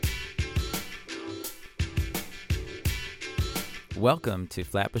Welcome to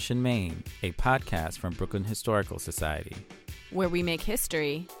Flatbush in Maine, a podcast from Brooklyn Historical Society, where we make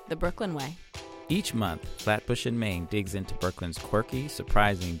history the Brooklyn way. Each month, Flatbush in Maine digs into Brooklyn's quirky,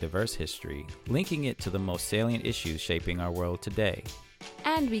 surprising, diverse history, linking it to the most salient issues shaping our world today.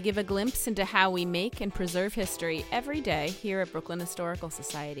 And we give a glimpse into how we make and preserve history every day here at Brooklyn Historical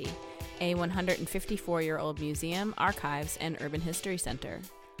Society, a 154-year-old museum, archives, and urban history center.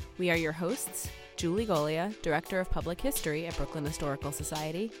 We are your hosts, Julie Golia, Director of Public History at Brooklyn Historical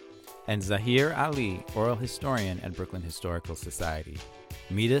Society, and Zahir Ali, Oral Historian at Brooklyn Historical Society.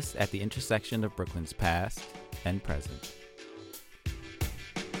 Meet us at the intersection of Brooklyn's past and present.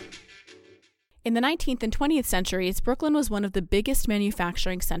 In the 19th and 20th centuries, Brooklyn was one of the biggest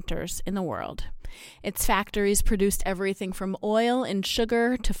manufacturing centers in the world. Its factories produced everything from oil and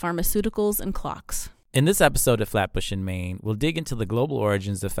sugar to pharmaceuticals and clocks. In this episode of Flatbush in Maine, we'll dig into the global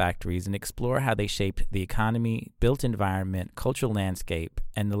origins of factories and explore how they shaped the economy, built environment, cultural landscape,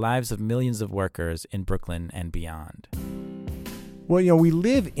 and the lives of millions of workers in Brooklyn and beyond. Well, we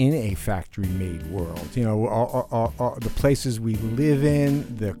live in a factory-made world. The places we live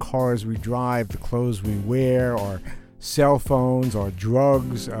in, the cars we drive, the clothes we wear, our cell phones, our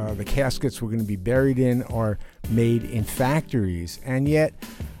drugs, the caskets we're going to be buried in are made in factories. And yet,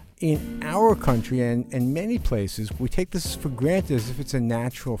 in our country and many places, we take this for granted as if it's a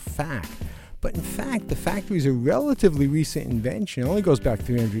natural fact. But in fact, the factory is a relatively recent invention. It only goes back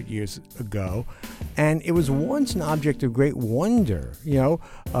 300 years ago. And it was once an object of great wonder,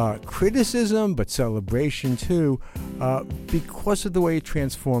 criticism, but celebration too, because of the way it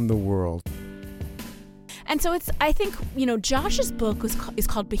transformed the world. And so I think, Josh's book is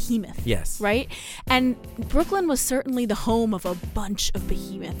called Behemoth. Yes. Right? And Brooklyn was certainly the home of a bunch of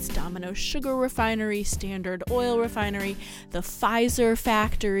behemoths. Domino Sugar Refinery, Standard Oil Refinery, the Pfizer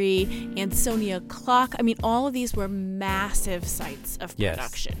Factory, Ansonia Clock. I mean, all of these were massive sites of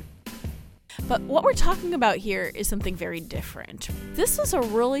production. Yes. But what we're talking about here is something very different. This was a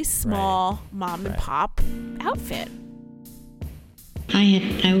really small mom and pop outfit.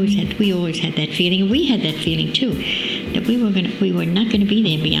 We always had that feeling, and we had that feeling too, that we were not going to be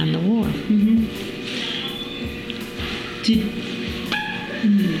there beyond the war. Mm-hmm.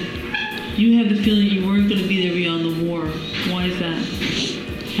 You had the feeling you weren't going to be there beyond the war. Why is that?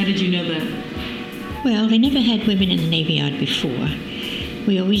 How did you know that? Well, they never had women in the Navy Yard before.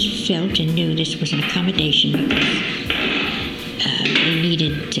 We always felt and knew this was an accommodation because they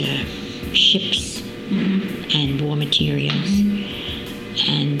needed ships and war materials.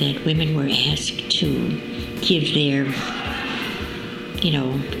 And that women were asked to give their,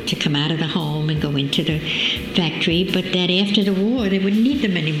 to come out of the home and go into the factory, but that after the war, they wouldn't need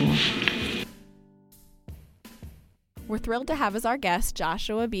them anymore. We're thrilled to have as our guest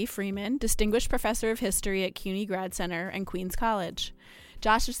Joshua B. Freeman, Distinguished Professor of History at CUNY Grad Center and Queens College.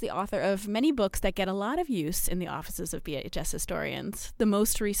 Josh is the author of many books that get a lot of use in the offices of BHS historians, the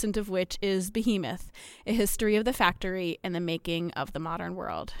most recent of which is Behemoth, A History of the Factory and the Making of the Modern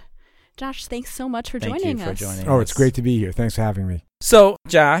World. Josh, thanks so much for joining us. It's great to be here. Thanks for having me. So,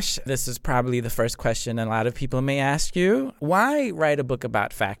 Josh, this is probably the first question a lot of people may ask you. Why write a book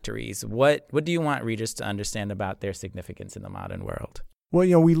about factories? What do you want readers to understand about their significance in the modern world?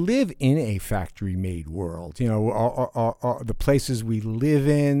 Well, we live in a factory-made world. The places we live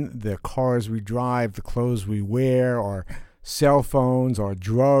in, the cars we drive, the clothes we wear, our cell phones, our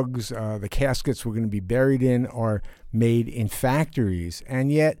drugs, the caskets we're going to be buried in are made in factories.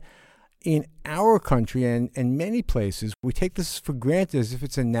 And yet, in our country and many places, we take this for granted as if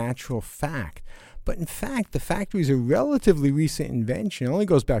it's a natural fact. But in fact, the factory is a relatively recent invention. It only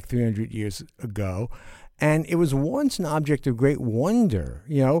goes back 300 years ago. And it was once an object of great wonder,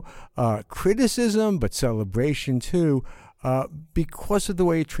 criticism, but celebration too, because of the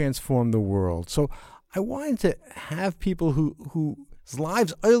way it transformed the world. So I wanted to have people whose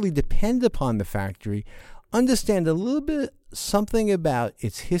lives utterly depend upon the factory understand a little bit something about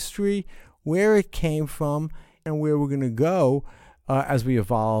its history, where it came from, and where we're going to go as we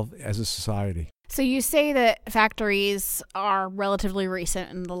evolve as a society. So you say that factories are relatively recent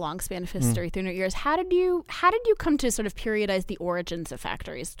in the long span of history, 300 years. How did you come to sort of periodize the origins of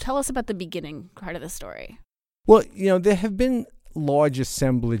factories? Tell us about the beginning part of the story. Well, there have been large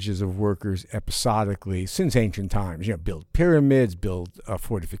assemblages of workers episodically since ancient times. Build pyramids, build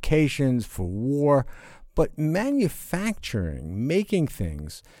fortifications for war. But manufacturing, making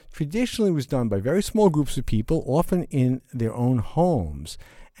things, traditionally was done by very small groups of people, often in their own homes.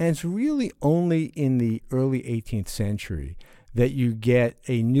 And it's really only in the early 18th century that you get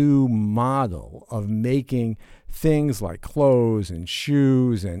a new model of making things like clothes and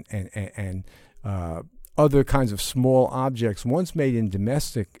shoes and other kinds of small objects, once made in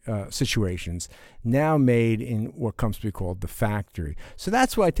domestic situations, now made in what comes to be called the factory. So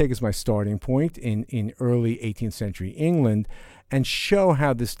that's what I take as my starting point in early 18th century England, and show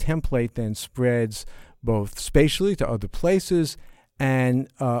how this template then spreads both spatially to other places and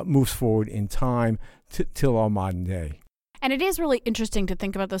moves forward in time till our modern day. And it is really interesting to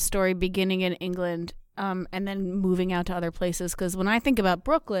think about the story beginning in England and then moving out to other places. Because when I think about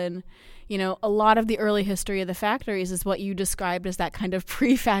Brooklyn, a lot of the early history of the factories is what you described as that kind of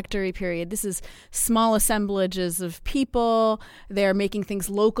pre-factory period. This is small assemblages of people. They're making things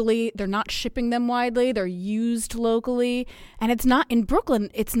locally. They're not shipping them widely. They're used locally. And it's not in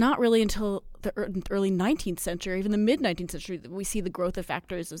Brooklyn. It's not really until the early 19th century, even the mid-19th century, that we see the growth of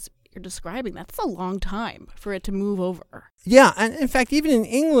factories as you're describing. That's a long time for it to move over. Yeah, and in fact, even in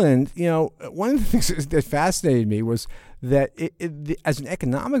England, one of the things that fascinated me was that as an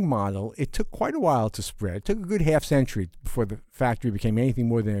economic model, it took quite a while to spread. It took a good half century before the factory became anything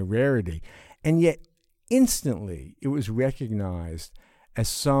more than a rarity. And yet, instantly, it was recognized as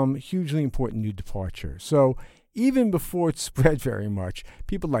some hugely important new departure. So even before it spread very much,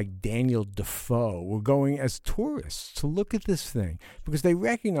 people like Daniel Defoe were going as tourists to look at this thing because they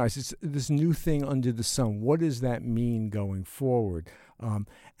recognize it's this new thing under the sun. What does that mean going forward?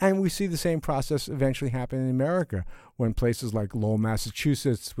 And we see the same process eventually happen in America when places like Lowell,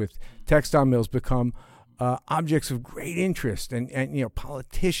 Massachusetts, with textile mills become objects of great interest, and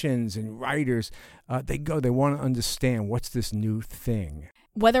politicians and writers, they want to understand what's this new thing.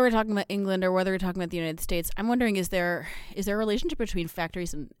 Whether we're talking about England or whether we're talking about the United States, I'm wondering, is there a relationship between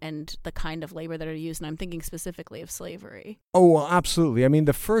factories and the kind of labor that are used? And I'm thinking specifically of slavery. Oh, well, absolutely. I mean,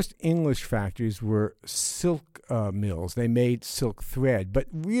 the first English factories were silk mills. They made silk thread. But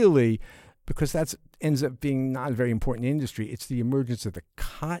really, because that ends up being not a very important industry, it's the emergence of the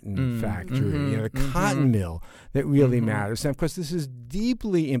cotton factory, the cotton mill that really matters. And of course, this is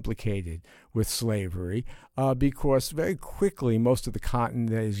deeply implicated with slavery because very quickly most of the cotton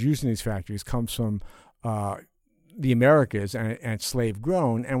that is used in these factories comes from the Americas and slave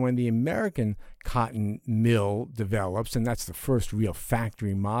grown. And when the American cotton mill develops, and that's the first real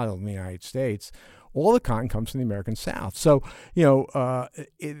factory model in the United States, all the cotton comes from the American South. So,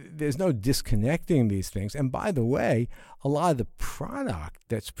 there's no disconnecting these things. And by the way, a lot of the product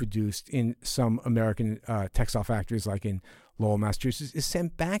that's produced in some American textile factories, like in Lowell, Massachusetts, is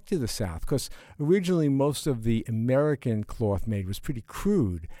sent back to the South because originally most of the American cloth made was pretty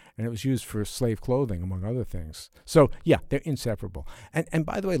crude, and it was used for slave clothing, among other things. So, yeah, they're inseparable. And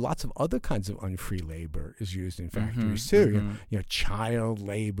by the way, lots of other kinds of unfree labor is used in factories, too. Child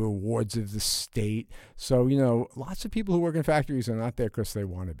labor, wards of the state. So, lots of people who work in factories are not there because they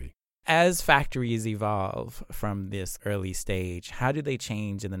want to be. As factories evolve from this early stage, how do they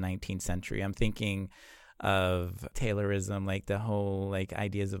change in the 19th century? I'm thinking of Taylorism, like the whole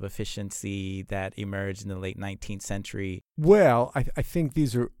ideas of efficiency that emerged in the late 19th century. Well, I think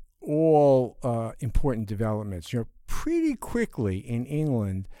these are all important developments. Pretty quickly in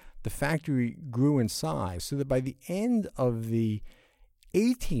England, the factory grew in size so that by the end of the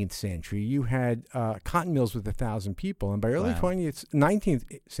 18th century, you had cotton mills with 1,000 people, and by early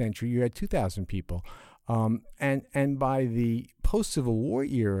 19th century, you had 2,000 people. And by the post-Civil War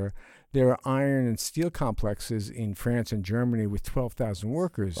era, there are iron and steel complexes in France and Germany with 12,000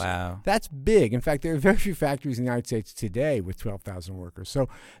 workers. Wow. That's big. In fact, there are very few factories in the United States today with 12,000 workers. So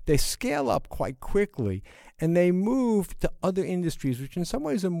they scale up quite quickly, and they move to other industries, which in some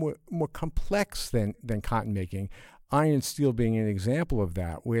ways are more complex than cotton making. Iron and steel being an example of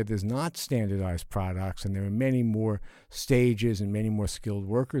that, where there's not standardized products, and there are many more stages and many more skilled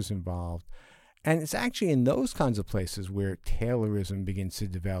workers involved. And it's actually in those kinds of places where Taylorism begins to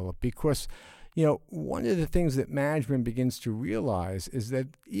develop because, one of the things that management begins to realize is that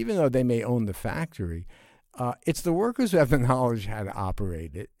even though they may own the factory, it's the workers who have the knowledge how to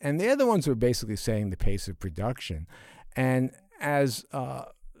operate it. And they're the ones who are basically setting the pace of production. And as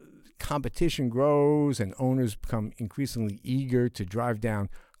competition grows and owners become increasingly eager to drive down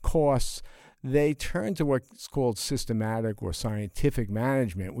costs, they turn to what's called systematic or scientific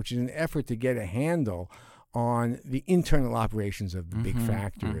management, which is an effort to get a handle on the internal operations of the big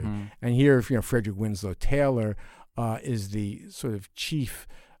factory. And here, Frederick Winslow Taylor is the sort of chief,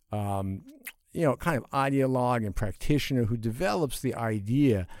 kind of ideologue and practitioner who develops the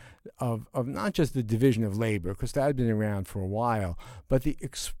idea of not just the division of labor, because that had been around for a while, but the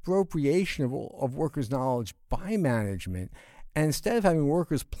expropriation of workers' knowledge by management. And instead of having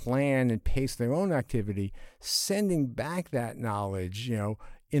workers plan and pace their own activity, sending back that knowledge,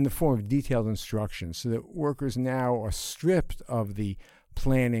 in the form of detailed instructions so that workers now are stripped of the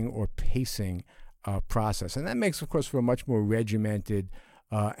planning or pacing process. And that makes, of course, for a much more regimented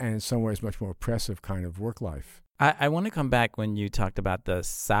and in some ways much more oppressive kind of work life. I want to come back when you talked about the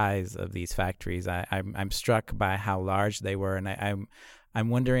size of these factories. I'm struck by how large they were, and I'm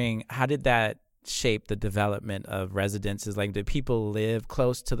wondering, how did that shape the development of residences? Like, did people live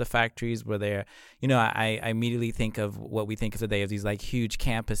close to the factories? Were there, I immediately think of what we think of today as these like huge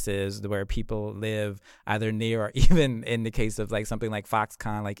campuses where people live either near or even in the case of like something like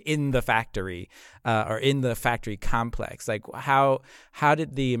Foxconn, like in the factory or in the factory complex. Like how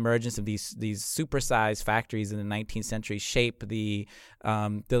did the emergence of these supersized factories in the 19th century shape the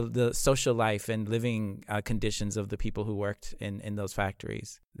social life and living conditions of the people who worked in those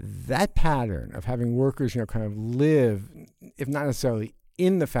factories? That pattern of having workers, kind of live, if not necessarily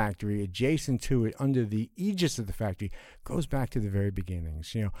in the factory, adjacent to it, under the aegis of the factory, goes back to the very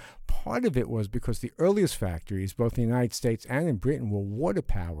beginnings. Part of it was because the earliest factories, both in the United States and in Britain, were water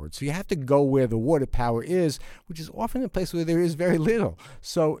powered. So you have to go where the water power is, which is often a place where there is very little.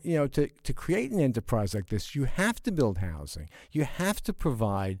 So, to create an enterprise like this, you have to build housing. You have to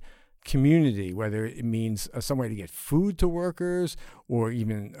provide community, whether it means somewhere to get food to workers or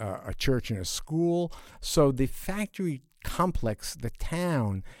even a church and a school. So the factory complex, the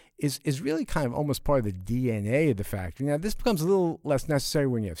town, is really kind of almost part of the DNA of the factory. Now, this becomes a little less necessary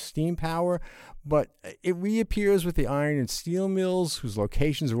when you have steam power, but it reappears with the iron and steel mills, whose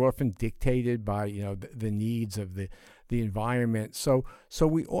locations are often dictated by the needs of the environment. So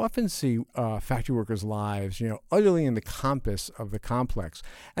we often see factory workers' lives, utterly in the compass of the complex.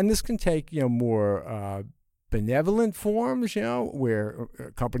 And this can take, more benevolent forms, where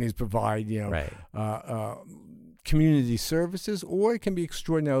companies provide, community services, or it can be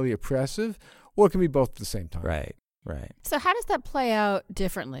extraordinarily oppressive, or it can be both at the same time. Right. So how does that play out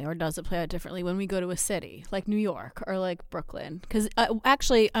differently, or does it play out differently when we go to a city like New York or like Brooklyn? Because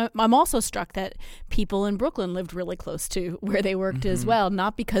actually, I'm also struck that people in Brooklyn lived really close to where they worked as well,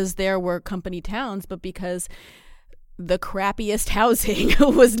 not because there were company towns, but because the crappiest housing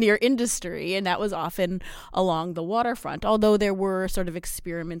was near industry, and that was often along the waterfront. Although there were sort of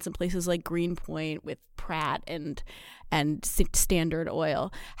experiments in places like Greenpoint with Pratt and Standard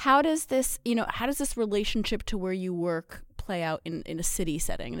Oil. How does this relationship to where you work play out in a city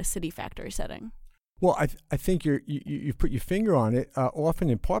setting, in a city factory setting? Well, I think you've put your finger on it. Often,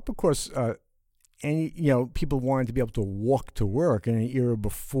 in part because people wanted to be able to walk to work in an era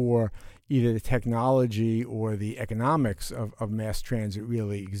before either the technology or the economics of mass transit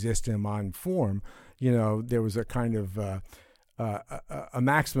really exist in a modern form. There was a kind of a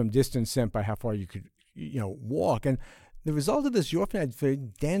maximum distance set by how far you could walk. And the result of this, you often had very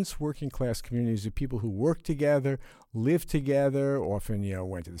dense working class communities of people who worked together, lived together, often,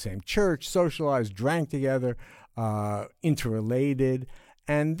 went to the same church, socialized, drank together, interrelated.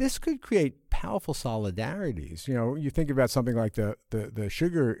 And this could create powerful solidarities. You think about something like the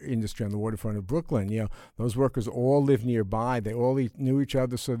sugar industry on the waterfront of Brooklyn. Those workers all lived nearby. They all knew each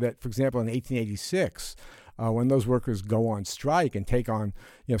other, so that, for example, in 1886, when those workers go on strike and take on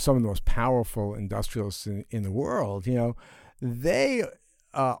some of the most powerful industrialists in the world, they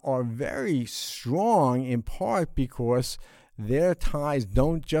are very strong in part because their ties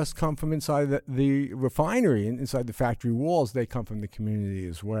don't just come from inside the refinery and inside the factory walls. They come from the community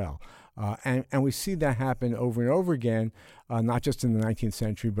as well. And we see that happen over and over again, not just in the 19th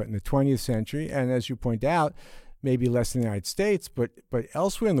century, but in the 20th century. And as you point out, maybe less in the United States, but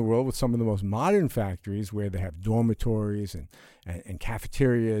elsewhere in the world with some of the most modern factories where they have dormitories and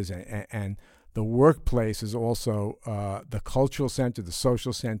cafeterias and the workplace is also the cultural center, the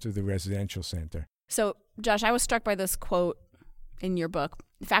social center, the residential center. So, Josh, I was struck by this quote in your book.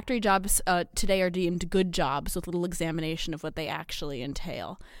 Factory jobs today are deemed good jobs with little examination of what they actually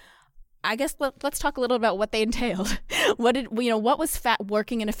entail. I guess let's talk a little about what they entailed. What was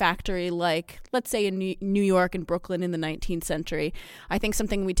working in a factory like, let's say, in New York and Brooklyn in the 19th century? I think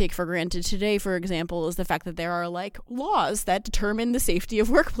something we take for granted today, for example, is the fact that there are like laws that determine the safety of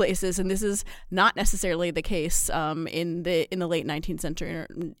workplaces, and this is not necessarily the case in the late 19th century or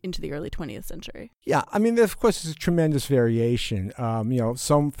into the early 20th century. Yeah, I mean, of course, there's a tremendous variation.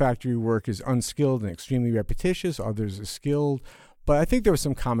 Some factory work is unskilled and extremely repetitious. Others are skilled. But I think there were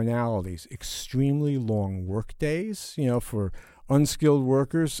some commonalities. Extremely long work days, for unskilled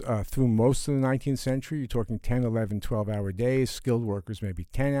workers through most of the 19th century. You're talking 10, 11, 12-hour days. Skilled workers, maybe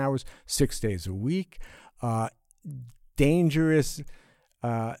 10 hours, 6 days a week. Dangerous,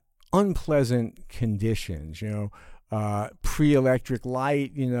 unpleasant conditions, pre-electric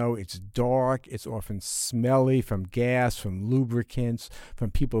light, it's dark. It's often smelly from gas, from lubricants, from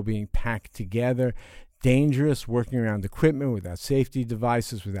people being packed together. dangerous working around equipment without safety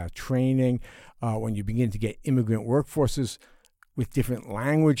devices, without training. When you begin to get immigrant workforces with different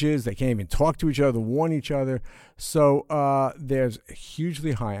languages, they can't even talk to each other, warn each other. So there's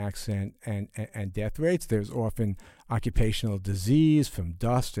hugely high accident and death rates. There's often occupational disease from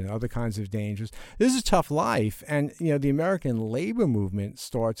dust and other kinds of dangers. This is a tough life, and the American labor movement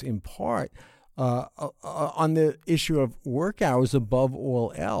starts in part on the issue of work hours above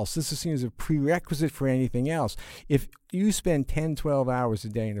all else. This is seen as a prerequisite for anything else. If you spend 10, 12 hours a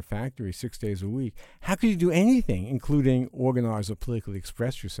day in a factory 6 days a week, how could you do anything, including organize or politically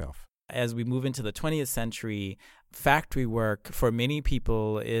express yourself? As we move into the 20th century, factory work for many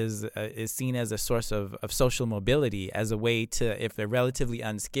people is seen as a source of social mobility, as a way to, if they're relatively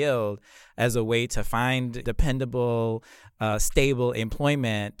unskilled, as a way to find dependable, stable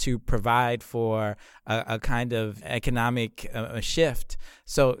employment to provide for a kind of economic shift.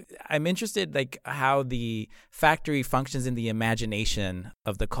 So I'm interested, like, how the factory functions in the imagination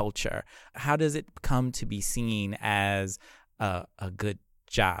of the culture. How does it come to be seen as a good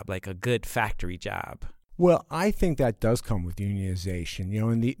job, like a good factory job? Well, I think that does come with unionization.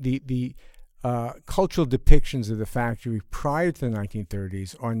 And the cultural depictions of the factory prior to the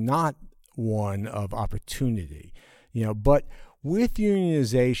 1930s are not one of opportunity. But with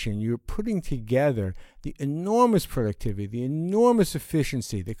unionization, you're putting together the enormous productivity, the enormous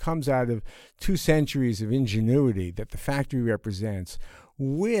efficiency that comes out of 2 centuries of ingenuity that the factory represents,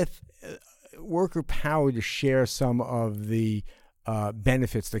 with worker power to share some of the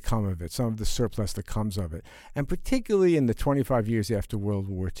benefits that come of it, some of the surplus that comes of it. And particularly in the 25 years after World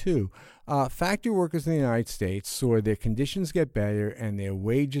War II, factory workers in the United States saw their conditions get better and their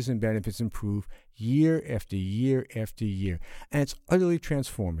wages and benefits improve year after year after year. And it's utterly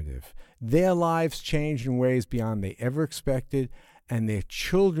transformative. Their lives changed in ways beyond they ever expected, and their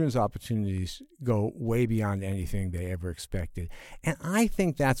children's opportunities go way beyond anything they ever expected. And I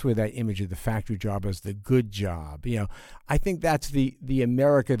think that's where that image of the factory job as the good job, I think that's the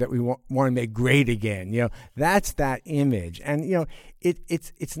America that we want to make great again. That's that image. And,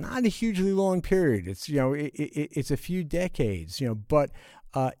 it's not a hugely long period. It's, it's a few decades, but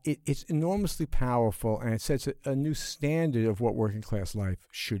it's enormously powerful, and it sets a new standard of what working class life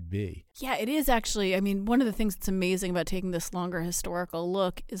should be. Yeah, it is actually. I mean, one of the things that's amazing about taking this longer historical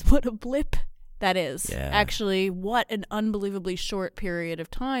look is what a blip that is. Yeah. Actually, what an unbelievably short period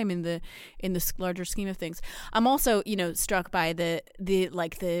of time in the larger scheme of things. I'm also, struck by the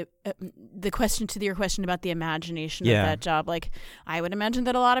question to your question about the imagination of that job. Like, I would imagine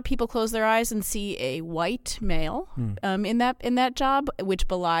that a lot of people close their eyes and see a white male in that job, which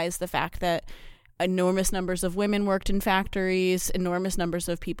belies the fact that enormous numbers of women worked in factories, enormous numbers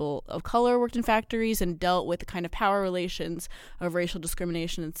of people of color worked in factories, and dealt with the kind of power relations of racial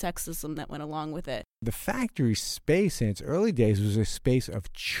discrimination and sexism that went along with it. The factory space in its early days was a space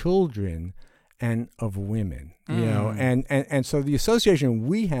of children and of women, and so the association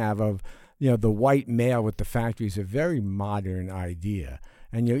we have of, the white male with the factory is a very modern idea.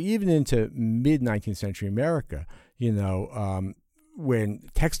 And, even into mid-19th century America, when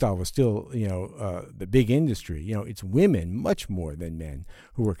textile was still, the big industry, it's women much more than men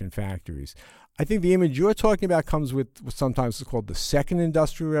who work in factories. I think the image you're talking about comes with what sometimes is called the second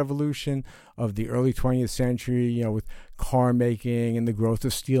industrial revolution of the early 20th century, with car making and the growth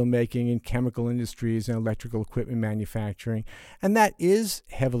of steel making and chemical industries and electrical equipment manufacturing. And that is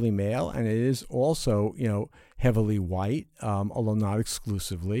heavily male, and it is also, heavily white, although not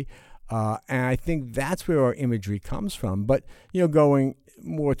exclusively. And I think that's where our imagery comes from. But, going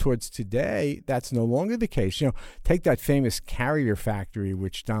more towards today, that's no longer the case. Take that famous Carrier factory,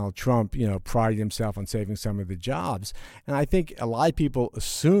 which Donald Trump, prided himself on saving some of the jobs. And I think a lot of people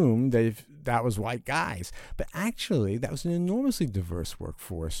assume that if that was white guys. But actually, that was an enormously diverse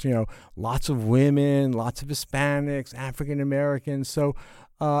workforce. Lots of women, lots of Hispanics, African Americans. So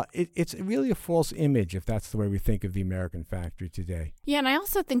it's really a false image if that's the way we think of the American factory today. Yeah, and I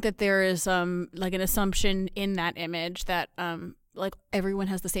also think that there is an assumption in that image that everyone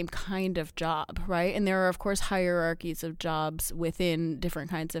has the same kind of job, right? And there are, of course, hierarchies of jobs within different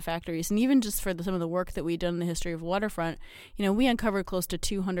kinds of factories. And even just for some of the work that we've done in the history of waterfront, we uncovered close to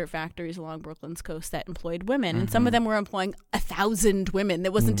 200 factories along Brooklyn's coast that employed women. And some of them were employing 1,000 women.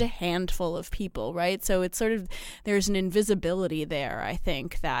 There wasn't a handful of people, right? So it's sort of, there's an invisibility there, I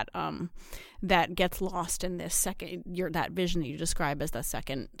think, that that gets lost in this that vision that you describe as the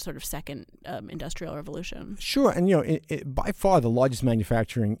second industrial revolution. Sure. And, by far the largest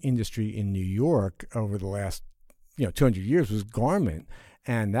manufacturing industry in New York over the last, 200 years was garment.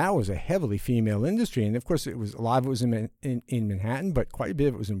 And that was a heavily female industry. And, of course, a lot of it was in Manhattan, but quite a bit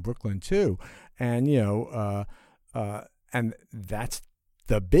of it was in Brooklyn, too. and and that's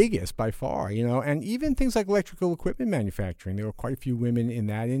the biggest by far, and even things like electrical equipment manufacturing. There were quite a few women in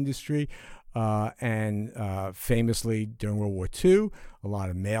that industry. And famously during World War II, a lot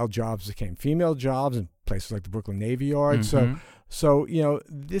of male jobs became female jobs in places like the Brooklyn Navy Yard. Mm-hmm. So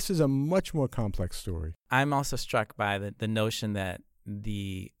this is a much more complex story. I'm also struck by the notion that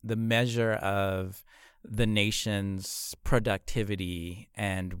the measure of the nation's productivity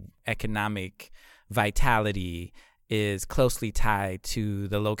and economic vitality is closely tied to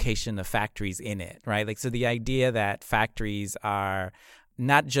the location of factories in it, right? Like, so the idea that factories are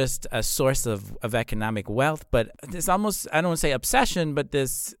not just a source of economic wealth, but this almost, I don't want to say obsession, but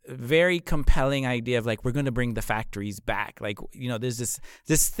this very compelling idea of like, we're going to bring the factories back. Like, there's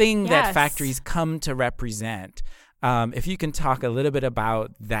this thing that factories come to represent. If you can talk a little bit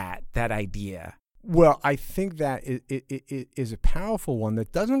about that idea. Well, I think that it is a powerful one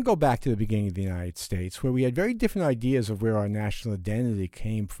that doesn't go back to the beginning of the United States, where we had very different ideas of where our national identity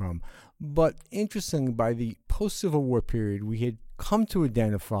came from. But interestingly, by the post-Civil War period, we had come to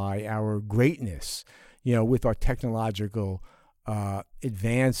identify our greatness, with our technological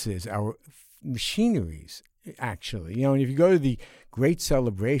advances, our machineries, actually. And if you go to the great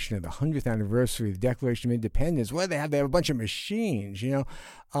celebration of the 100th anniversary of the Declaration of Independence, they have a bunch of machines,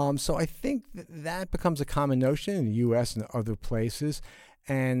 So I think that becomes a common notion in the U.S. and other places.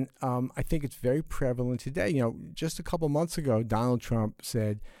 And I think it's very prevalent today. Just a couple months ago, Donald Trump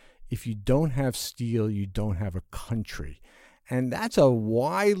said, if you don't have steel, you don't have a country. And that's a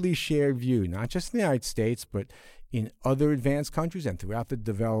widely shared view, not just in the United States, but in other advanced countries and throughout the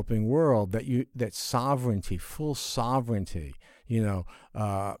developing world, that sovereignty, full sovereignty,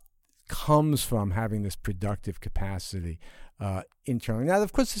 comes from having this productive capacity internally. Now,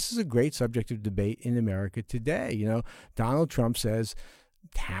 of course, this is a great subject of debate in America today. Donald Trump says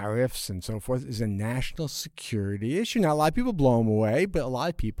tariffs and so forth is a national security issue. Now, a lot of people blow them away, but a lot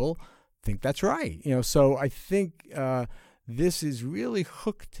of people think that's right. So I think this is really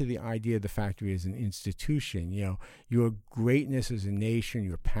hooked to the idea of the factory as an institution. Your greatness as a nation,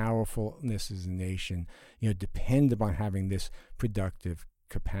 your powerfulness as a nation, depend upon having this productive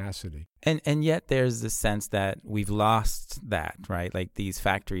capacity. And yet there's this sense that we've lost that, right? Like, these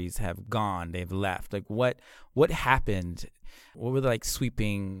factories have gone, they've left. Like, what happened? What were the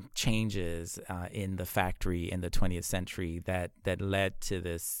sweeping changes in the factory in the 20th century that led to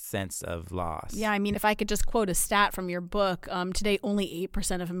this sense of loss? Yeah, I mean, if I could just quote a stat from your book, today only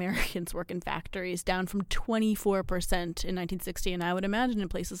 8% of Americans work in factories, down from 24% in 1960. And I would imagine in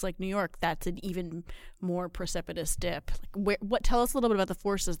places like New York, that's an even more precipitous dip. Tell us a little bit about the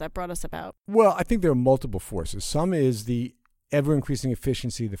forces that brought us about. Well, I think there are multiple forces. Some is the ever-increasing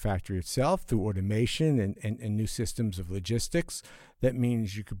efficiency of the factory itself through automation and new systems of logistics. That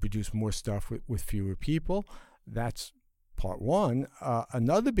means you could produce more stuff with fewer people. That's part one.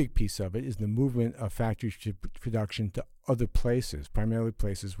 Another big piece of it is the movement of factory production to other places, primarily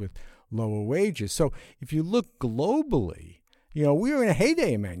places with lower wages. So if you look globally, we are in a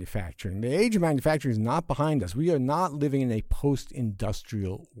heyday of manufacturing. The age of manufacturing is not behind us. We are not living in a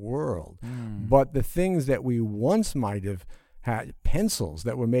post-industrial world. But the things that we once might have had, pencils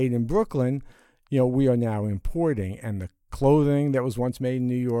that were made in Brooklyn, we are now importing. And the clothing that was once made in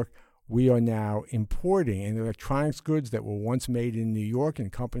New York, we are now importing. And the electronics goods that were once made in New York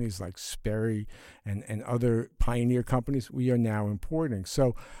and companies like Sperry and other pioneer companies, we are now importing.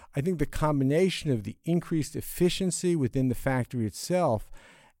 So I think the combination of the increased efficiency within the factory itself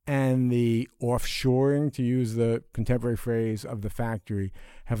and the offshoring, to use the contemporary phrase, of the factory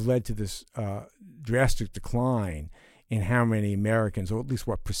have led to this drastic decline in how many Americans, or at least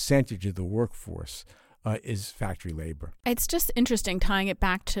what percentage of the workforce, is factory labor. It's just interesting tying it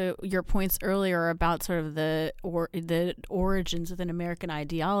back to your points earlier about sort of the origins within American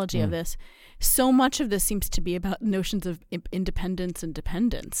ideology of this. So much of this seems to be about notions of independence and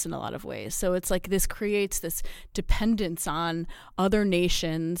dependence in a lot of ways. So it's like this creates this dependence on other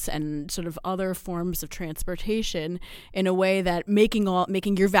nations and sort of other forms of transportation in a way that making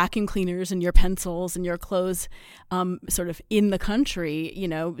your vacuum cleaners and your pencils and your clothes sort of in the country,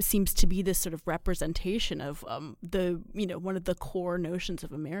 seems to be this sort of representation of one of the core notions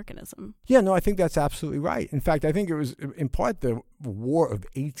of Americanism. Yeah, no, I think that's absolutely right. In fact, I think it was in part the War of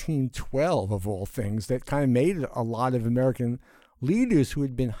 1812, of all things, that kind of made a lot of American leaders who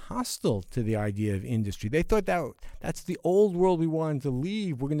had been hostile to the idea of industry. They thought that's the old world we wanted to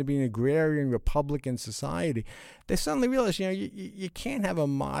leave. We're going to be an agrarian, Republican society. They suddenly realized, you can't have a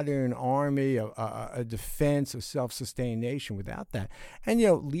modern army, a defense of self-sustained nation without that. And,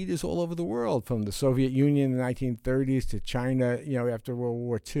 leaders all over the world, from the Soviet Union in the 1930s to China, after World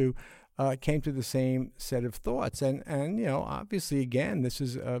War II, came to the same set of thoughts. And obviously, again, this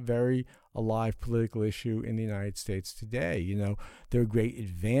is a very alive political issue in the United States today. There are great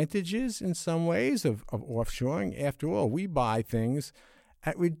advantages in some ways of offshoring. After all, we buy things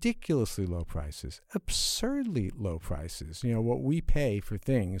at ridiculously low prices, absurdly low prices. What we pay for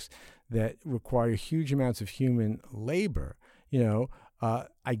things that require huge amounts of human labor,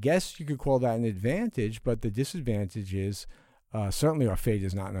 I guess you could call that an advantage, but the disadvantage is certainly our fate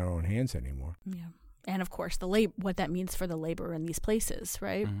is not in our own hands anymore. Yeah. And of course, what that means for the labor in these places,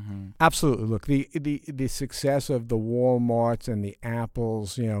 right? Mm-hmm. Absolutely. Look, the success of the Walmarts and the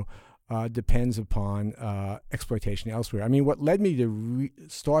Apples, depends upon exploitation elsewhere. I mean, what led me to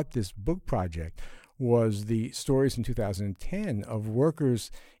start this book project was the stories in 2010 of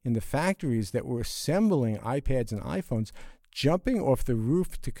workers in the factories that were assembling iPads and iPhones jumping off the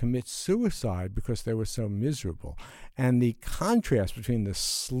roof to commit suicide because they were so miserable. And the contrast between the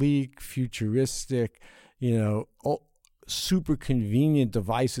sleek, futuristic, super convenient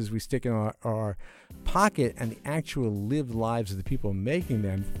devices we stick in our pocket and the actual lived lives of the people making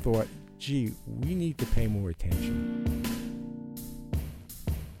them, thought, gee, we need to pay more attention.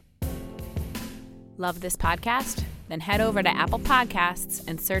 Love this podcast? Then head over to Apple Podcasts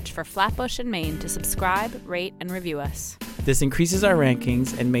and search for Flatbush and Maine to subscribe, rate, and review us. This increases our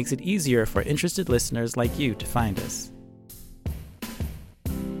rankings and makes it easier for interested listeners like you to find us.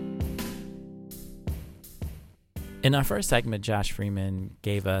 In our first segment, Josh Freeman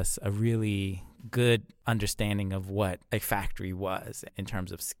gave us a really good understanding of what a factory was in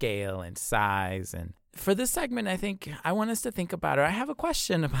terms of scale and size. And for this segment, I think I want us to think about, or I have a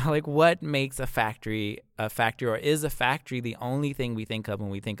question about what makes a factory, or is a factory the only thing we think of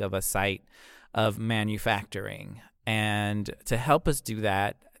when we think of a site of manufacturing? And to help us do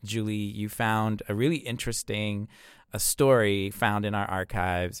that, Julie, you found a really interesting story found in our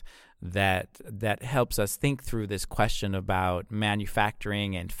archives that helps us think through this question about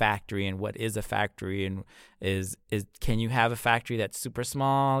manufacturing and factory and what is a factory, and is can you have a factory that's super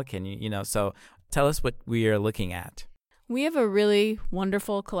small? Can you so tell us what we are looking at. We have a really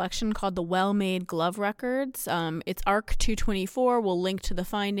wonderful collection called the Well-Made Glove Records. It's ARC 224. We'll link to the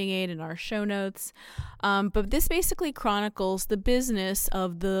finding aid in our show notes. But this basically chronicles the business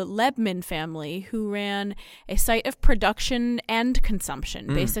of the Lebman family, who ran a site of production and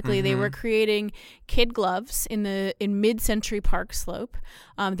consumption. Basically, they were creating kid gloves in Mid-Century Park Slope.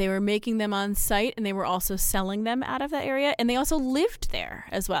 They were making them on site, and they were also selling them out of that area, and they also lived there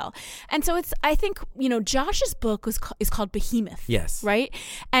as well. And so I think Josh's book is called Behemoth. Yes. Right?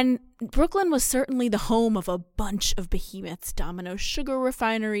 And Brooklyn was certainly the home of a bunch of behemoths: Domino Sugar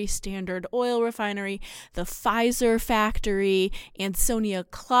Refinery, Standard Oil Refinery, the Pfizer factory, Ansonia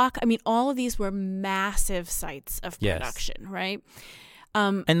Clock. I mean, all of these were massive sites of production, right?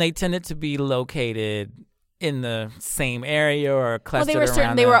 And they tended to be located in the same area or clustered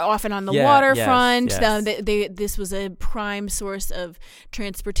around. They were often on the waterfront. Yes. This was a prime source of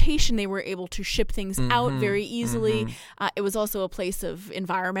transportation. They were able to ship things out very easily. It was also a place of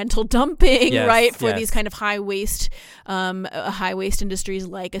environmental dumping, right, for these kind of high waste industries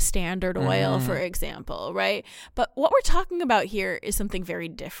like a Standard Oil, for example, right? But what we're talking about here is something very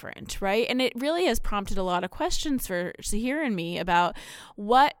different, right? And it really has prompted a lot of questions for Zahir and me about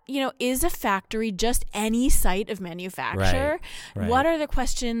what, is a factory just any site of manufacture? Right. What are the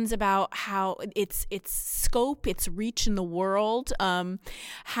questions about how its scope, its reach in the world?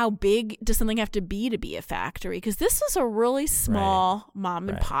 How big does something have to be a factory? Because this is a really small mom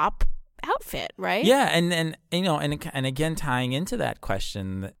and pop outfit, right? Yeah, and again, tying into that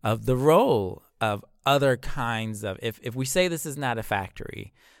question of the role of other kinds of, if we say this is not a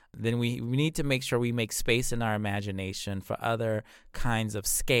factory, then we need to make sure we make space in our imagination for other kinds of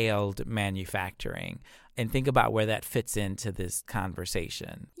scaled manufacturing and think about where that fits into this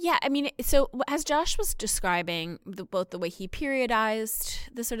conversation. Yeah, I mean, so as Josh was describing both the way he periodized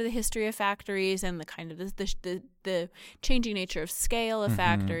the sort of the history of factories and the kind of the changing nature of scale of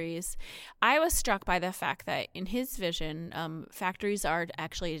factories, I was struck by the fact that in his vision, factories are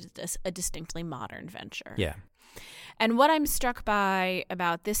actually a distinctly modern venture. Yeah. And what I'm struck by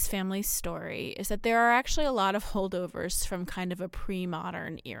about this family's story is that there are actually a lot of holdovers from kind of a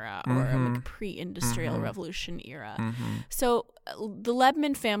pre-modern era or like a pre-industrial revolution era. So the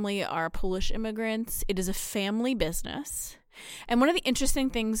Lebman family are Polish immigrants. It is a family business. And one of the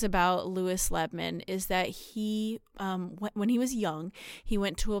interesting things about Louis Lebman is that he, when he was young, he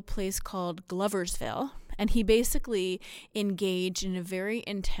went to a place called Gloversville, and he basically engaged in a very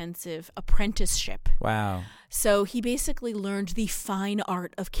intensive apprenticeship. Wow. So he basically learned the fine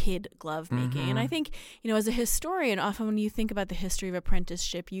art of kid glove making. And I think, as a historian, often when you think about the history of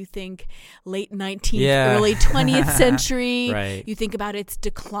apprenticeship, you think late 19th, early 20th century. Right. You think about its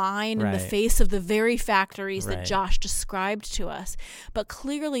decline in the face of the very factories that Josh described to us. But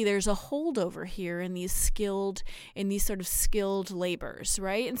clearly there's a holdover here in these sort of skilled labors,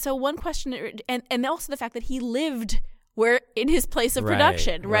 right? And so one question, and also the fact that he lived in his place of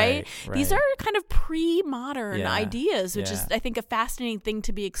production, right? These are kind of pre-modern ideas, which is, I think, a fascinating thing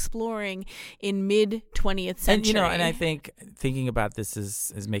to be exploring in mid-20th century. And I think thinking about this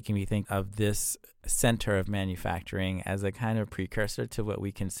is making me think of this center of manufacturing as a kind of precursor to what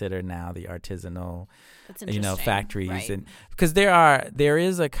we consider now the artisanal, factories, right. And because there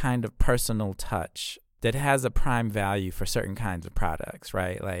is a kind of personal touch that has a prime value for certain kinds of products,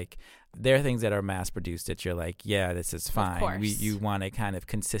 right? Like, there are things that are mass produced that you're like, yeah, this is fine. You want a kind of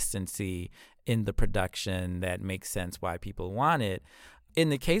consistency in the production that makes sense why people want it. In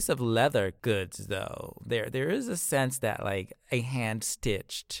the case of leather goods, though, there is a sense that like a hand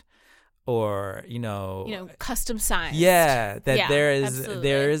stitched or custom sized. Yeah, that absolutely.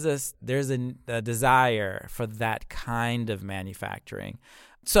 there's a desire for that kind of manufacturing.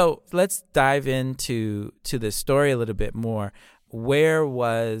 So let's dive into this story a little bit more. Where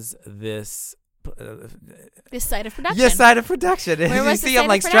was this site of production? Yes, site of production. Where you see, I'm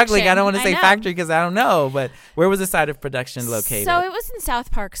like struggling. I don't want to say factory because I don't know, but where was the site of production located? So it was in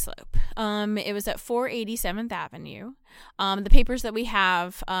South Park Slope. It was at 487th Avenue. The papers that we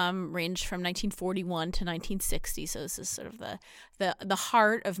have range from 1941 to 1960, so this is sort of the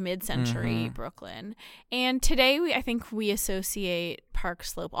heart of mid-century Brooklyn. And today, I think we associate Park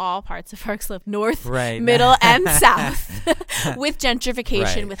Slope, all parts of Park Slope, north, middle, and south, with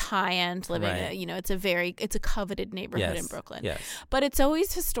gentrification, with high-end living. It's a coveted neighborhood in Brooklyn. Yes. But it's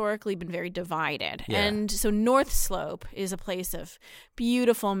always historically been very divided. Yeah. And so North Slope is a place of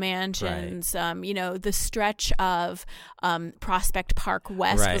beautiful mansions. The stretch of Prospect Park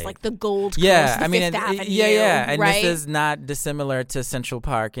West was like the Gold Coast, Fifth Avenue. And this is not dissimilar to Central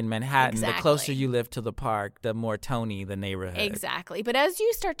Park in Manhattan. Exactly. The closer you live to the park, the more Tony the neighborhood. Exactly. But as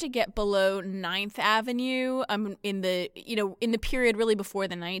you start to get below 9th Avenue, in the period really before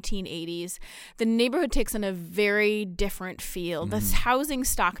the 1980s, the neighborhood takes on a very different feel. The housing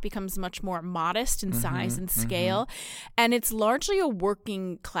stock becomes much more modest in size and scale, and it's largely a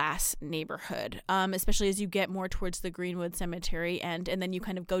working class neighborhood, especially as you get more towards the Greenwood Cemetery and then you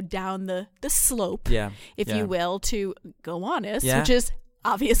kind of go down the slope, if you will, to Go Honest, which is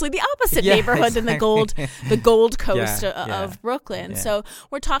obviously the opposite neighborhood than the Gold Coast of Brooklyn. So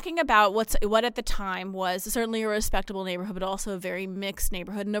we're talking about what at the time was certainly a respectable neighborhood, but also a very mixed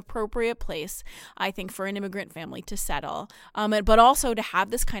neighborhood, an appropriate place, I think, for an immigrant family to settle, but also to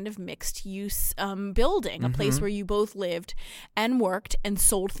have this kind of mixed use building, a place where you both lived and worked and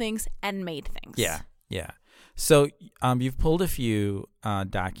sold things and made things. Yeah. So you've pulled a few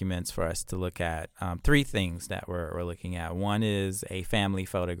documents for us to look at. Three things that we're looking at. One is a family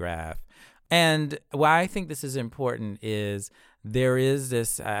photograph. And why I think this is important is there is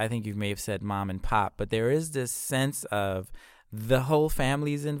this, I think you may have said mom and pop, but there is this sense of the whole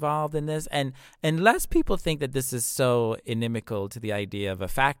family is involved in this. And unless people think that this is so inimical to the idea of a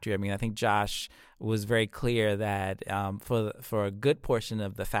factory, I mean, I think Josh was very clear that for a good portion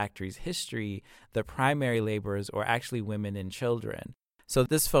of the factory's history, the primary laborers were actually women and children. So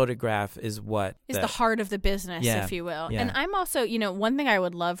this photograph is what is the heart of the business, if you will. And I'm also, one thing I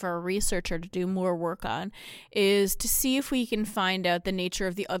would love for a researcher to do more work on is to see if we can find out the nature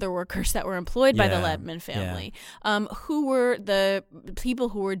of the other workers that were employed by the Lebman family. Who were the people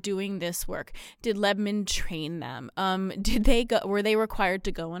who were doing this work? Did Lebman train them? Were they required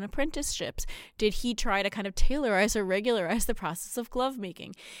to go on apprenticeships? Did he try to kind of tailorize or regularize the process of glove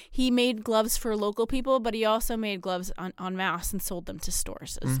making? He made gloves for local people, but he also made gloves en masse and sold them to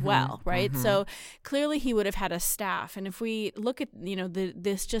stores as well, right? So clearly he would have had a staff. And if we look at,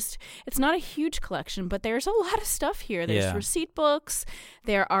 it's not a huge collection, but there's a lot of stuff here. There's receipt books,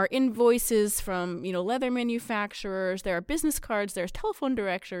 there are invoices from, leather manufacturers, there are business cards, there's telephone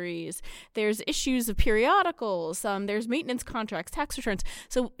directories, there's issues of periodicals, there's maintenance contracts, tax returns.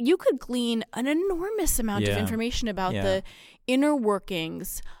 So you could glean an enormous amount of information about the inner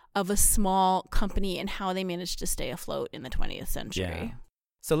workings of a small company and how they managed to stay afloat in the 20th century. Yeah.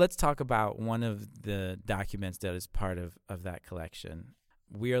 So let's talk about one of the documents that is part of that collection.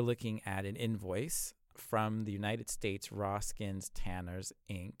 We are looking at an invoice from the United States Raw Skins Tanners,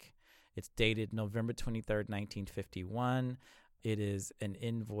 Inc. It's dated November 23rd, 1951. It is an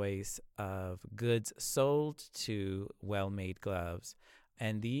invoice of goods sold to Well Made Gloves.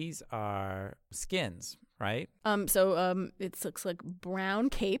 And these are skins, right? It looks like brown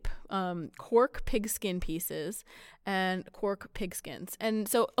cape, cork pigskin pieces, and cork pigskins. And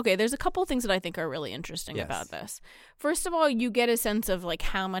so, okay, there's a couple of things that I think are really interesting about this. First of all, you get a sense of like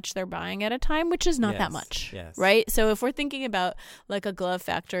how much they're buying at a time, which is not that much, right? So if we're thinking about like a glove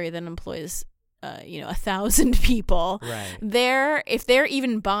factory that employs 1,000 people. Right. If they're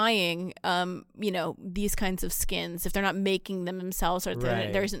even buying, these kinds of skins, if they're not making them themselves, or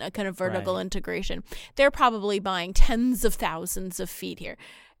there isn't a kind of vertical integration, they're probably buying tens of thousands of feet here.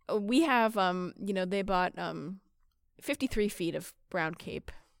 We have, they bought 53 feet of brown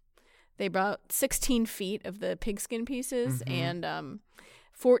cape. They bought 16 feet of the pigskin pieces and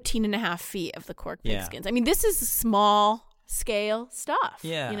 14 and a half feet of the cork pigskins. I mean, this is small scale stuff.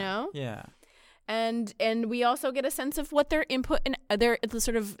 Yeah. Yeah. And we also get a sense of what their input and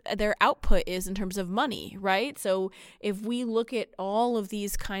their output is in terms of money, right? So if we look at all of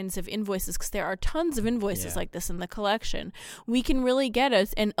these kinds of invoices, because there are tons of invoices like this in the collection, we can really get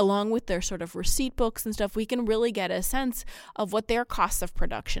and along with their sort of receipt books and stuff, we can really get a sense of what their costs of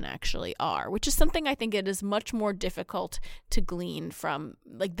production actually are, which is something I think it is much more difficult to glean from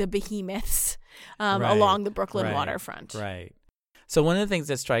like the behemoths along the Brooklyn waterfront. Right. So one of the things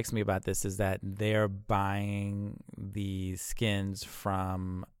that strikes me about this is that they're buying these skins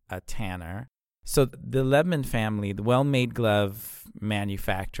from a tanner. So the Lebman family, the well-made glove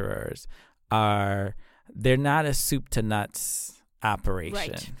manufacturers, they're not a soup to nuts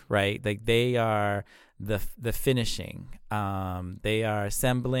operation, right? Like they are the finishing. They are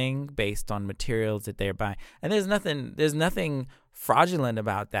assembling based on materials that they're buying, and there's nothing fraudulent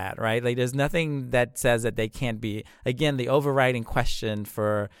about that, right? Like there's nothing that says that they can't be. Again, the overriding question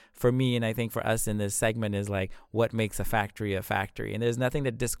for me and I think for us in this segment is like, what makes a factory a factory? And there's nothing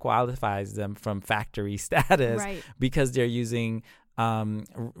that disqualifies them from factory status because they're using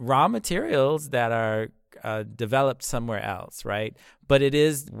raw materials that are developed somewhere else, right? But it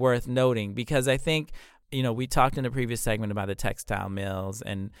is worth noting because I think, we talked in the previous segment about the textile mills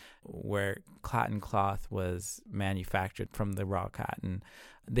and where cotton cloth was manufactured from the raw cotton.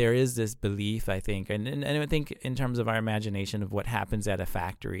 There is this belief, I think, and I think in terms of our imagination of what happens at a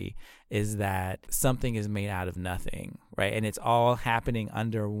factory is that something is made out of nothing, right? And it's all happening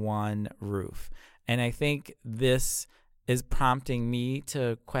under one roof. And I think this is prompting me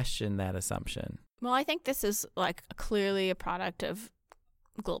to question that assumption. Well, I think this is like clearly a product of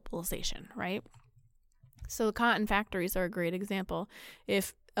globalization, right? So the cotton factories are a great example.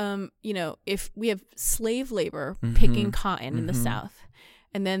 If we have slave labor picking cotton in the South,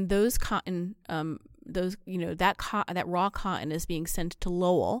 and then those cotton, that raw cotton is being sent to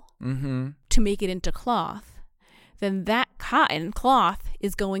Lowell to make it into cloth, then that cotton cloth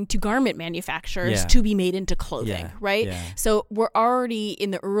is going to garment manufacturers to be made into clothing, right? Yeah. So we're already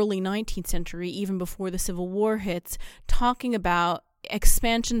in the early 19th century, even before the Civil War hits, talking about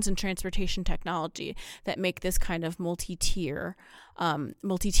expansions in transportation technology that make this kind of multi-tier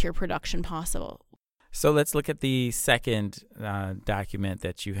production possible. So let's look at the second document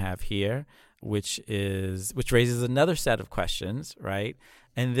that you have here, which raises another set of questions, right?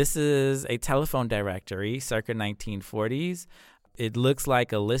 And this is a telephone directory circa 1940s. It looks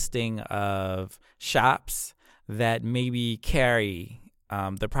like a listing of shops that maybe carry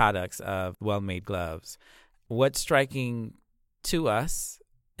the products of well-made gloves. What's striking to us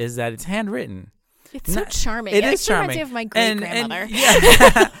is that it's handwritten. It's so charming. It is charming. Reminds me of my great-grandmother.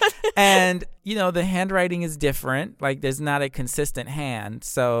 And, the handwriting is different. Like, there's not a consistent hand.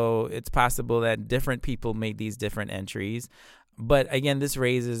 So it's possible that different people made these different entries. But, again, this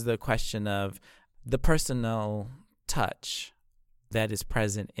raises the question of the personal touch that is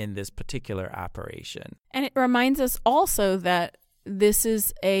present in this particular operation. And it reminds us also that this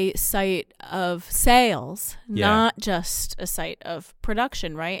is a site of sales, not just a site of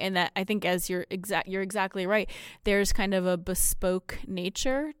production, right? And that I think, as you're exactly right, there's kind of a bespoke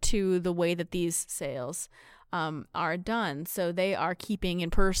nature to the way that these sales are done. So they are keeping in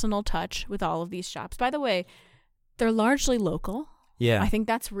personal touch with all of these shops. By the way, they're largely local. Yeah, I think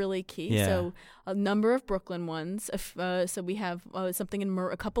that's really key. Yeah. So a number of Brooklyn ones. So we have something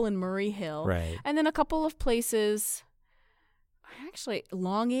a couple in Murray Hill, right, and then a couple of places. Actually,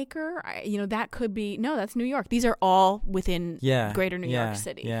 Longacre, that could be, no, that's New York. These are all within greater New York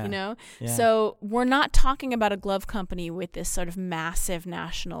City, Yeah. So we're not talking about a glove company with this sort of massive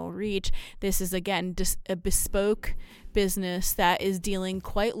national reach. This is, again, just a bespoke business that is dealing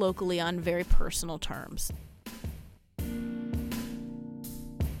quite locally on very personal terms.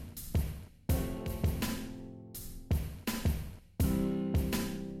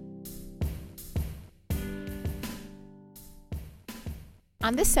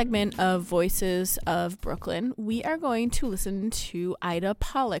 On this segment of Voices of Brooklyn, we are going to listen to Ida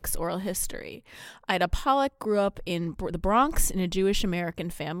Pollock's oral history. Ida Pollock grew up in the Bronx in a Jewish American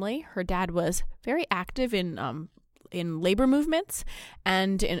family. Her dad was very active in labor movements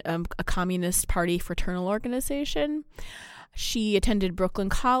and in a Communist Party fraternal organization. She attended Brooklyn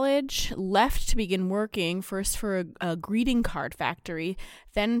College, left to begin working first for a greeting card factory,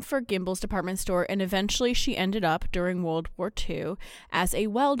 then for Gimbel's department store, and eventually she ended up during World War II as a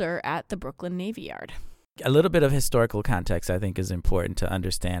welder at the Brooklyn Navy Yard. A little bit of historical context, I think, is important to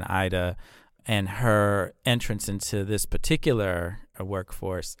understand Ida and her entrance into this particular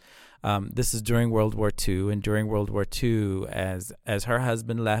workforce. This is during World War II, and during World War II, as her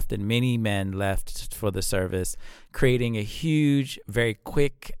husband left and many men left for the service, creating a huge, very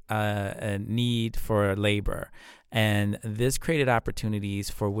quick need for labor. And this created opportunities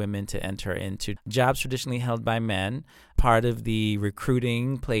for women to enter into jobs traditionally held by men. Part of the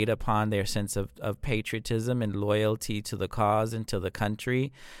recruiting played upon their sense of patriotism and loyalty to the cause and to the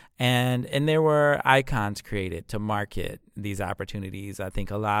country. And there were icons created to market these opportunities. I think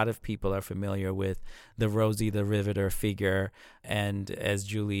a lot of people are familiar with the Rosie the Riveter figure. And as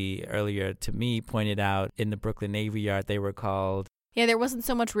Julie earlier to me pointed out, in the Brooklyn Navy Yard, they were called... Yeah, there wasn't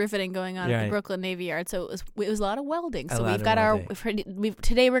so much riveting going on at the Brooklyn Navy Yard, so it was a lot of welding. So we've got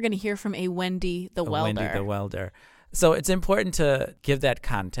today we're going to hear from a Wendy the welder. Wendy the welder. So it's important to give that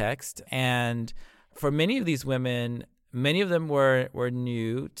context. And for many of these women, many of them were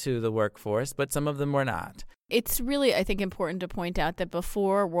new to the workforce, but some of them were not. It's really, I think, important to point out that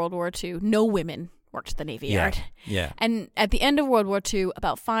before World War II, no women worked at the Navy Yard. Yeah. And at the end of World War II,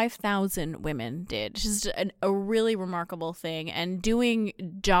 about 5,000 women did. Just a really remarkable thing. And doing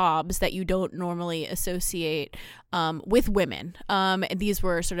jobs that you don't normally associate with women. These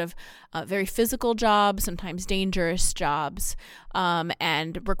were sort of very physical jobs, sometimes dangerous jobs,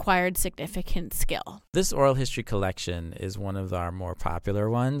 and required significant skill. This oral history collection is one of our more popular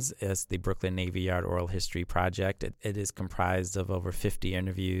ones. It's the Brooklyn Navy Yard Oral History Project. It is comprised of over 50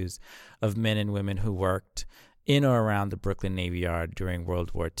 interviews of men and women who worked in or around the Brooklyn Navy Yard during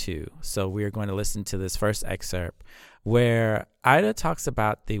World War II. So we are going to listen to this first excerpt where Ida talks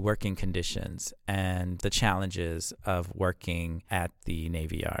about the working conditions and the challenges of working at the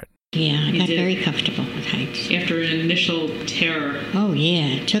Navy Yard. Yeah, I got very comfortable with heights. After an initial terror. Oh,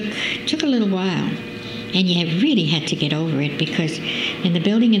 yeah. It took a little while. And you really had to get over it because in the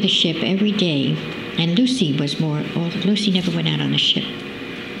building of the ship every day, and Lucy never went out on the ship.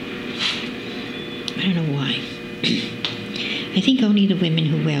 I don't know why. I think only the women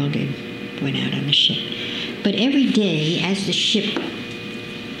who welded went out on the ship. But every day, as the ship,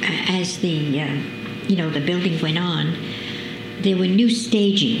 the building went on, there were new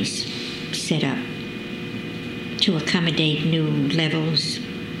stagings set up to accommodate new levels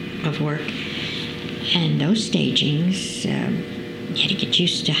of work. And those stagings, you had to get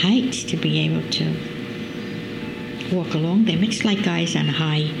used to heights to be able to walk along them. It's like guys on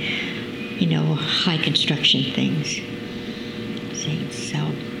high construction things. See, so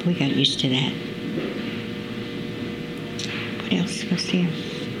we got used to that. What else was there?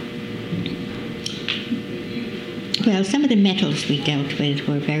 Well, some of the metals we dealt with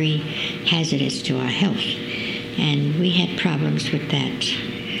were very hazardous to our health, and we had problems with that.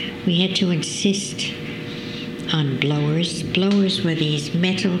 We had to insist on blowers. Blowers were these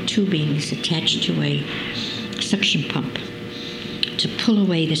metal tubings attached to a suction pump to pull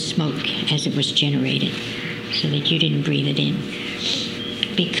away the smoke as it was generated so that you didn't breathe it in.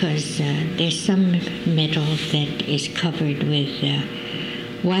 Because there's some metal that is covered with,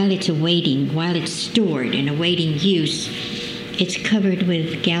 while it's stored and awaiting use, it's covered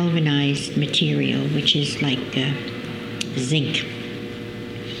with galvanized material, which is like zinc.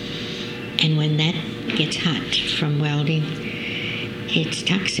 And when that gets hot from welding, it's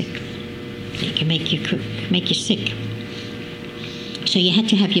toxic. It can make you sick. So you had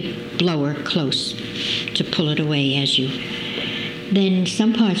to have your blower close to pull it away as you... Then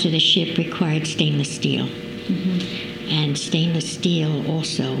some parts of the ship required stainless steel. Mm-hmm. And stainless steel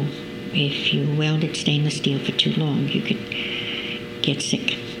also, if you welded stainless steel for too long, you could get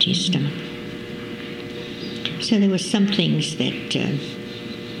sick to your stomach. So there were some things that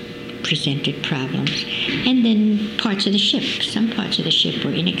presented problems. And then some parts of the ship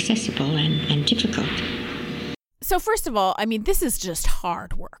were inaccessible and difficult. So first of all, I mean, this is just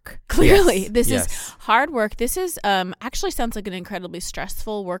hard work. Clearly, this is hard work. This is actually sounds like an incredibly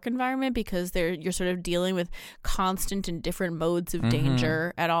stressful work environment because you're sort of dealing with constant and different modes of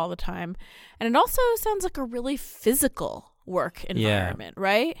danger at all the time. And it also sounds like a really physical work environment,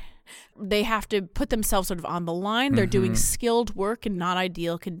 right? They have to put themselves sort of on the line. They're doing skilled work in not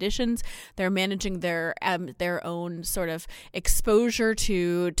ideal conditions. They're managing their own sort of exposure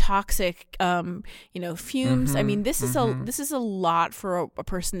to toxic, fumes. I mean, this is a lot for a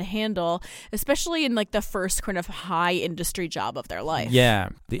person to handle, especially in like the first kind of high industry job of their life. Yeah.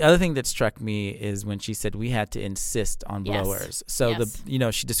 The other thing that struck me is when she said we had to insist on Yes. blowers. So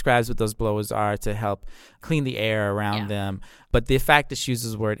Yes. she describes what those blowers are to help clean the air around them. But the fact that she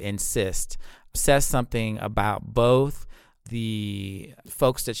uses the word insist says something about both the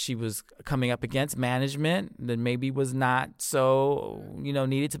folks that she was coming up against, management that maybe was not so,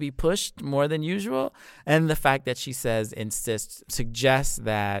 needed to be pushed more than usual. And the fact that she says insist suggests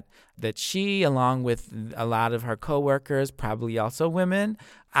that she, along with a lot of her coworkers, probably also women,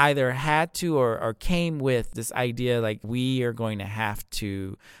 either had to or came with this idea like we are going to have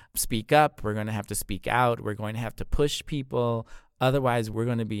to speak up, we're going to have to speak out, we're going to have to push people. Otherwise, we're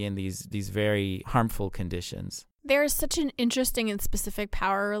going to be in these very harmful conditions. There is such an interesting and specific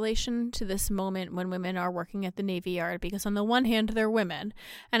power relation to this moment when women are working at the Navy Yard, because on the one hand, they're women.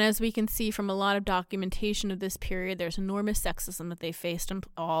 And as we can see from a lot of documentation of this period, there's enormous sexism that they faced in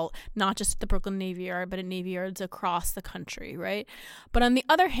all, not just at the Brooklyn Navy Yard, but at Navy Yards across the country, right? But on the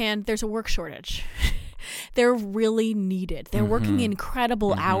other hand, there's a work shortage. They're really needed. They're working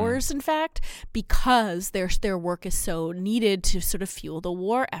incredible hours, in fact, because their work is so needed to sort of fuel the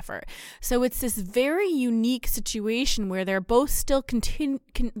war effort. So it's this very unique situation where they're both still contending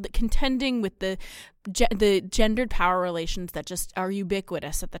with the gendered power relations that just are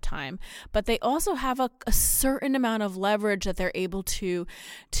ubiquitous at the time, but they also have a certain amount of leverage that they're able to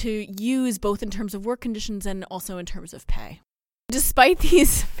use both in terms of work conditions and also in terms of pay. Despite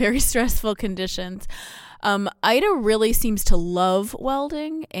these very stressful conditions, Ida really seems to love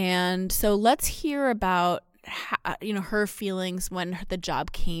welding, and so let's hear about her feelings when the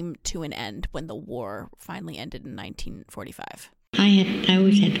job came to an end, when the war finally ended in 1945.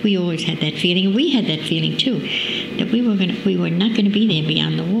 We always had that feeling, and we had that feeling too, that we were not going to be there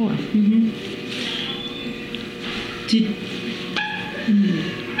beyond the war.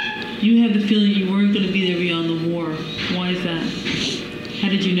 You had the feeling you weren't going to be there beyond the war. Why is that? How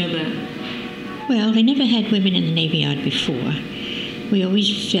did you know that? Well, they never had women in the Navy Yard before. We always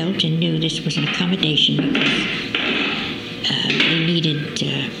felt and knew this was an accommodation because they needed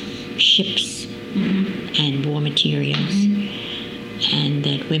ships and war materials, and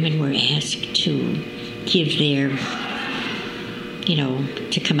that women were asked to give their,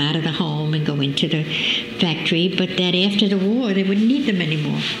 to come out of the home and go into the factory, but that after the war they wouldn't need them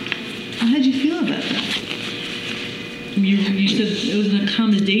anymore. How did you feel about that? You said it was an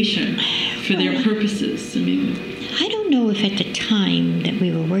accommodation for their purposes. I don't know if at the time that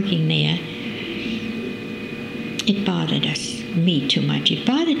we were working there, it bothered me too much. It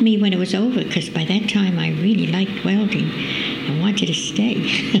bothered me when it was over, because by that time I really liked welding and wanted to stay.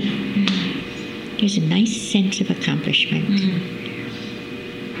 There's a nice sense of accomplishment.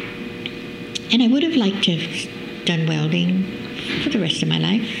 And I would have liked to have done welding for the rest of my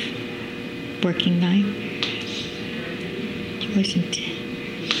life, working life. It wasn't.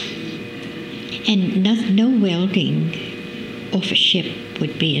 And no welding off a ship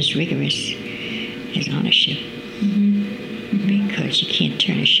would be as rigorous as on a ship, because you can't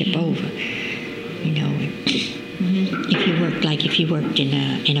turn a ship over. If you worked in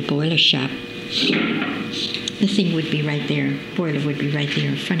a boiler shop, the thing would be right there. Boiler would be right there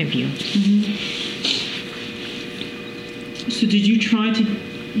in front of you. So did you try to?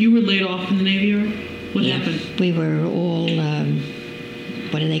 You were laid off in the Navy Yard? What happened? We were all,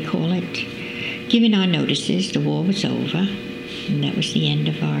 what do they call it? Given our notices. The war was over, and that was the end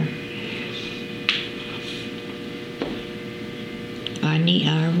of our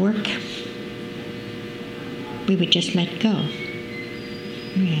work. We were just let go.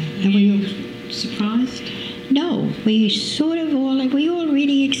 Yeah. Were you surprised? No, we all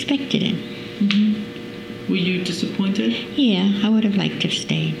really expected it. Were you disappointed? Yeah, I would have liked to have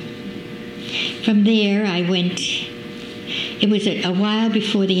stayed. From there, I went. It was a while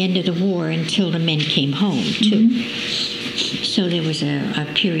before the end of the war until the men came home, too. So there was a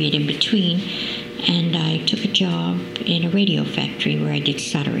period in between, and I took a job in a radio factory where I did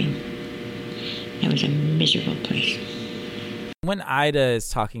soldering. That was a miserable place. When Ida is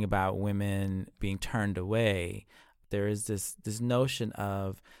talking about women being turned away, there is this notion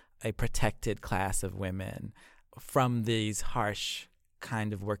of a protected class of women from these harsh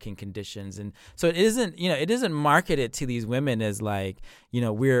kind of working conditions. And so it isn't marketed to these women as like,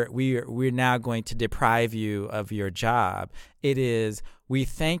 we're now going to deprive you of your job. It is, we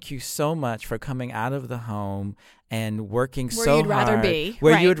thank you so much for coming out of the home and working Where so you'd hard. rather be.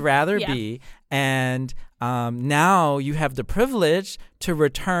 Where Right. you'd rather Yeah. be. And now you have the privilege to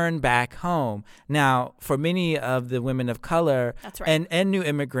return back home. Now, for many of the women of color That's right. and new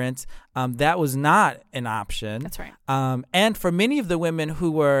immigrants, that was not an option. That's right. And for many of the women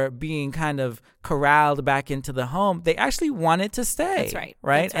who were being kind of corralled back into the home, they actually wanted to stay. That's right.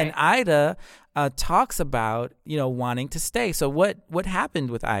 Right. That's right. And Ida talks about, wanting to stay. So what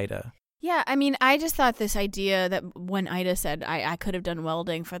happened with Ida? Yeah, I mean, I just thought this idea that when Ida said I could have done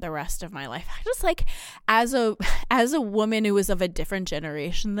welding for the rest of my life, I just like, as a woman who was of a different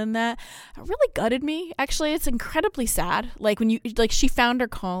generation than that, it really gutted me. Actually, it's incredibly sad. Like she found her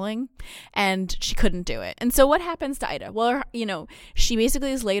calling and she couldn't do it. And so what happens to Ida? Well, she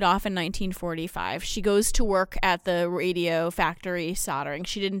basically is laid off in 1945. She goes to work at the radio factory soldering.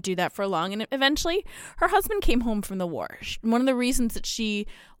 She didn't do that for long, and eventually her husband came home from the war. One of the reasons that she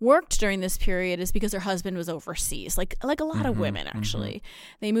worked during this period is because her husband was overseas, like a lot of women actually.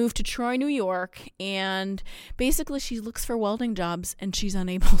 They moved to Troy, New York, and basically she looks for welding jobs and she's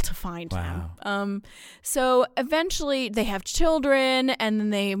unable to find them. So eventually they have children, and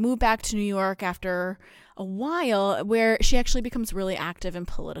then they move back to New York after a while, where she actually becomes really active in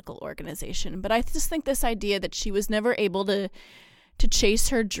political organization. But I just think this idea that she was never able to chase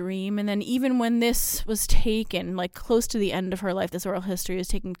her dream, and then even when this was taken, like close to the end of her life, this oral history is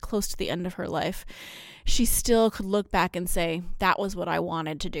taken close to the end of her life, she still could look back and say, that was what I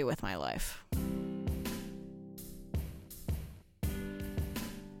wanted to do with my life.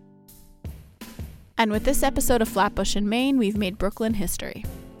 And with this episode of Flatbush in Maine, we've made Brooklyn history.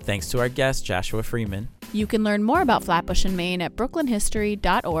 Thanks to our guest, Joshua Freeman. You can learn more about Flatbush in Maine at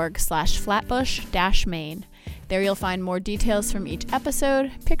brooklynhistory.org/flatbush-maine. There you'll find more details from each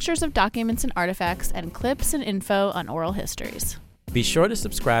episode, pictures of documents and artifacts, and clips and info on oral histories. Be sure to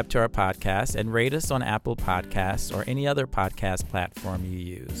subscribe to our podcast and rate us on Apple Podcasts or any other podcast platform you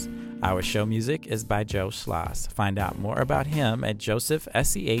use. Our show music is by Joe Schloss. Find out more about him at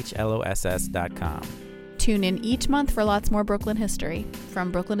josephschloss.com. Tune in each month for lots more Brooklyn history.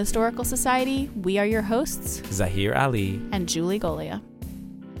 From Brooklyn Historical Society, we are your hosts, Zahir Ali and Julie Golia.